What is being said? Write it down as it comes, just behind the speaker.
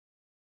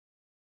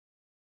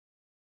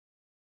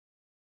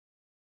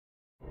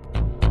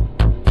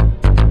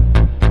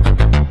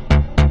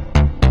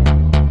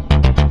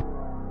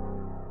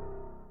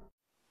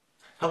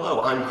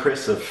Hello, I'm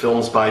Chris of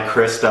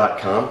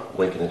filmsbychris.com,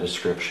 link in the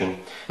description.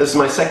 This is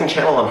my second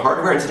channel on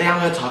hardware, and today I'm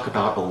going to talk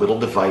about a little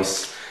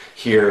device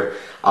here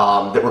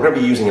that we're going to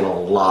be using in a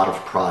lot of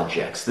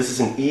projects. This is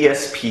an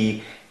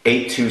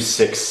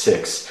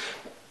ESP8266.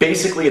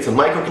 Basically, it's a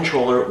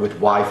microcontroller with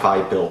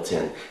Wi-Fi built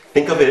in.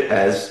 Think of it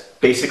as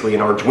basically an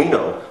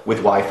Arduino with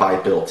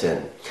Wi-Fi built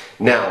in.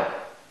 Now,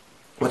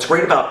 what's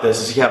great about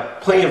this is you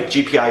have plenty of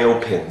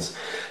GPIO pins,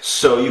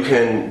 so you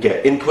can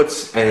get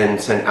inputs and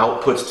send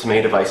outputs to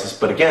many devices,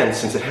 but again,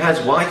 since it has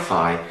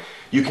Wi-Fi,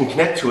 you can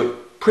connect to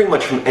it pretty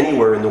much from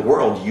anywhere in the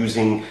world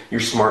using your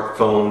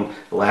smartphone,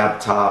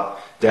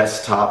 laptop,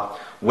 desktop,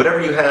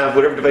 whatever you have,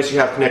 whatever device you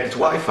have connected to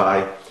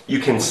Wi-Fi, you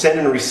can send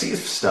and receive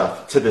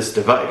stuff to this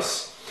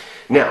device.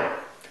 Now,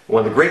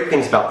 one of the great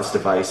things about this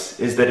device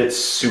is that it's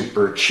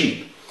super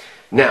cheap.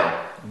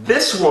 Now,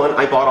 this one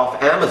I bought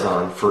off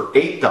Amazon for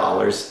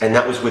 $8, and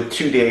that was with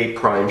 2-day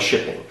Prime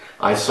shipping.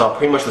 I saw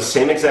pretty much the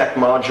same exact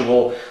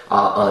module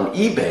on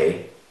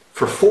eBay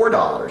for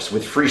 $4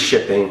 with free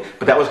shipping,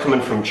 but that was coming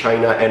from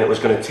China, and it was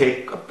going to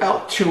take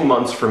about 2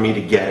 months for me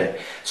to get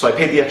it. So I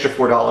paid the extra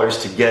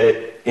 $4 to get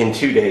it in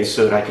 2 days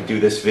so that I could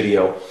do this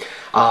video.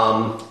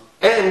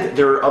 And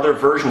there are other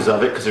versions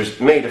of it, because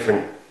there's many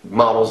different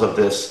models of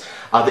this,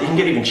 that you can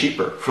get even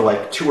cheaper for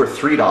like $2 or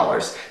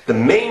 $3. The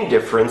main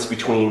difference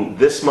between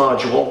this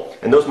module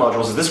and those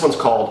modules is this one's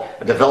called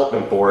a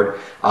development board,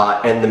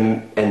 and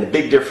the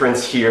big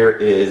difference here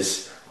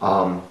is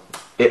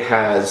it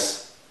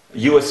has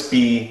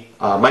USB,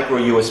 micro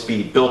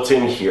USB built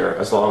in here,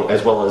 as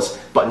well as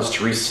buttons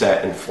to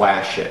reset and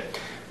flash it.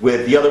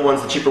 With the other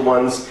ones, the cheaper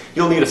ones,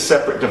 you'll need a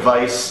separate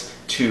device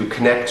to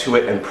connect to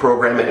it and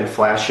program it and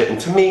flash it,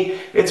 and to me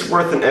it's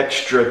worth an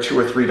extra $2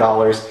 or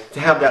 $3 to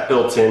have that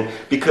built in,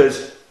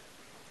 because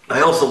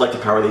I also like to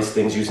power these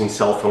things using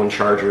cell phone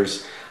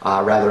chargers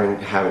rather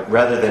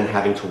than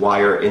having to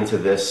wire into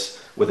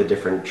this with a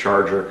different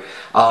charger.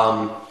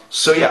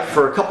 So yeah,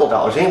 for a couple of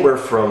dollars, anywhere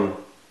from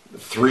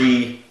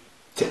 $3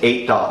 to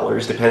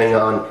 $8, depending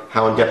on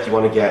how in depth you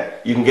want to get,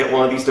 you can get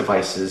one of these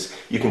devices.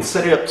 You can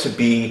set it up to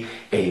be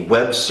a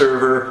web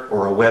server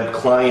or a web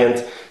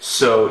client,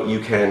 so you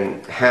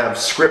can have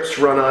scripts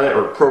run on it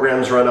or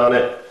programs run on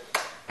it.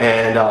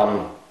 And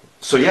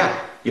so yeah,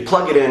 you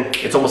plug it in,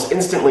 it's almost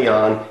instantly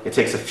on, it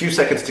takes a few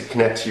seconds to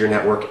connect to your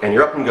network, and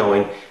you're up and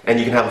going, and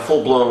you can have a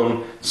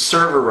full-blown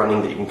server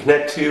running that you can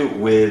connect to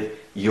with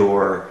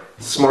your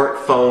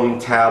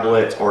smartphone,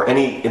 tablet, or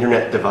any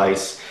internet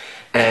device.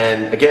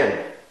 And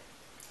again,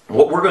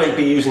 what we're going to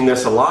be using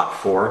this a lot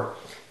for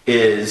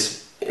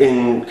is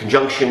in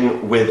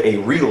conjunction with a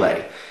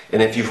relay.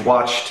 And if you've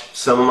watched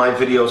some of my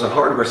videos on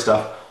hardware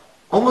stuff,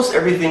 almost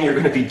everything you're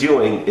going to be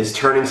doing is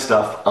turning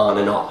stuff on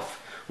and off.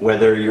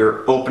 Whether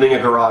you're opening a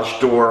garage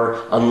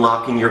door,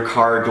 unlocking your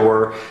car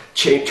door,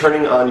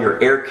 turning on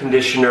your air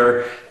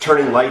conditioner,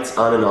 turning lights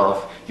on and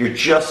off, you're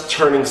just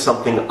turning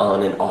something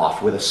on and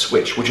off with a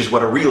switch, which is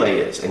what a relay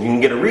is. And you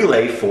can get a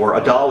relay for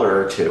 $1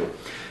 or $2.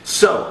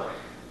 So,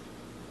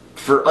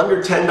 for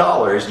under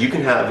 $10, you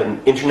can have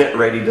an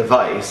internet-ready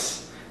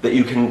device that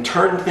you can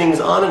turn things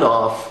on and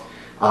off,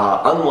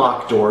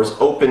 unlock doors,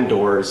 open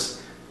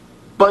doors,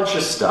 bunch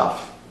of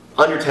stuff.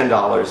 Under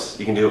 $10,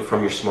 you can do it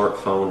from your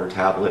smartphone or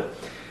tablet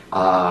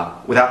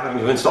without having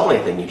to install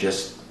anything. You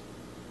just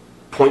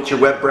point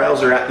your web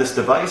browser at this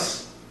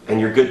device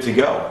and you're good to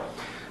go.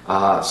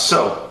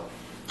 So,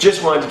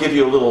 just wanted to give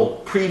you a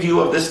little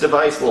preview of this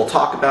device, a little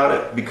talk about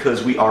it,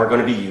 because we are going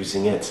to be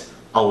using it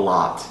a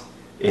lot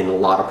in a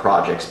lot of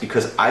projects,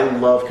 because I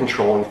love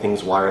controlling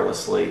things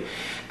wirelessly.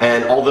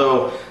 And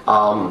although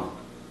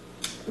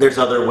there's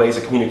other ways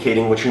of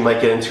communicating, which we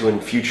might get into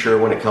in future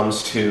when it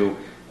comes to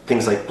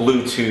things like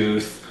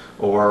Bluetooth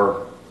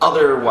or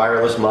other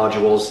wireless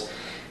modules,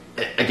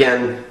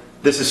 again,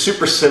 this is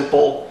super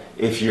simple.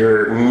 If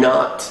you're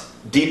not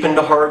deep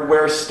into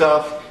hardware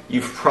stuff,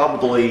 you've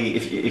probably,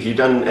 if you've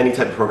done any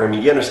type of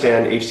programming, you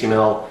understand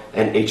HTML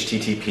and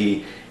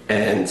HTTP,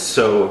 and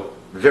so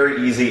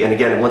very easy. And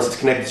again, once it's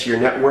connected to your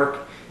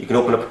network, you can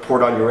open up a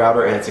port on your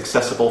router and it's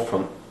accessible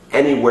from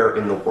anywhere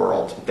in the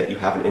world that you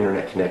have an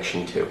internet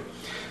connection to.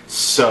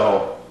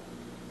 So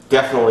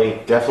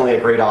definitely a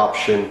great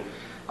option.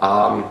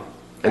 And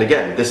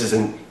again, this is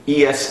an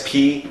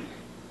ESP8266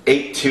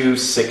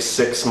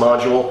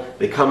 module.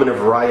 They come in a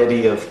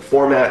variety of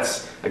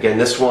formats. Again,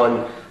 this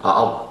one,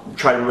 I'll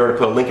try to remember to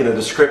put a link in the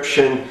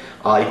description. You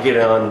can get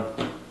it on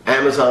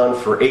Amazon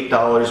for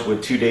 $8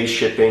 with 2 days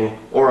shipping,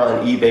 or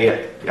on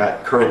eBay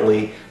at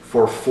currently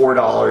for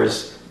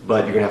 $4,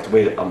 but you're going to have to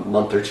wait a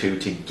month or two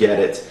to get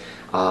it.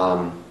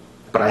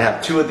 But I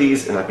have 2 of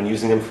these, and I've been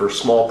using them for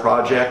small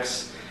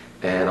projects,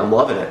 and I'm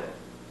loving it.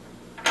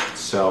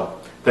 So,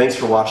 thanks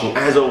for watching.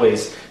 As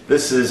always,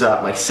 this is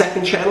my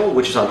second channel,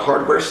 which is on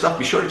hardware stuff.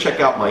 Be sure to check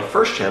out my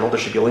first channel. There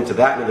should be a link to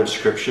that in the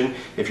description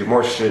if you're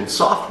more interested in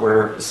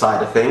software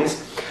side of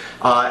things.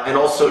 And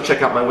also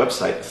check out my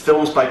website,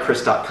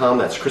 filmsbychris.com.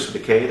 That's Chris with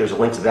a K. There's a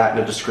link to that in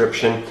the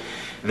description.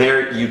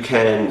 There you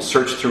can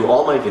search through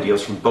all my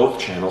videos from both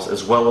channels,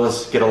 as well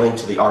as get a link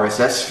to the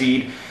RSS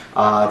feed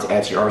to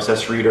add to your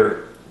RSS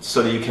reader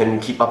so that you can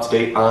keep up to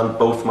date on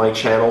both my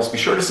channels. Be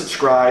sure to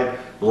subscribe,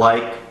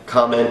 like,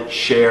 comment,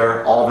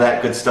 share, all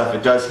that good stuff.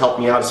 It does help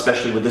me out,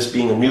 especially with this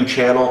being a new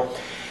channel.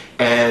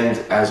 And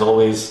as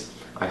always,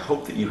 I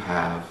hope that you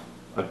have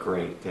a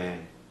great day.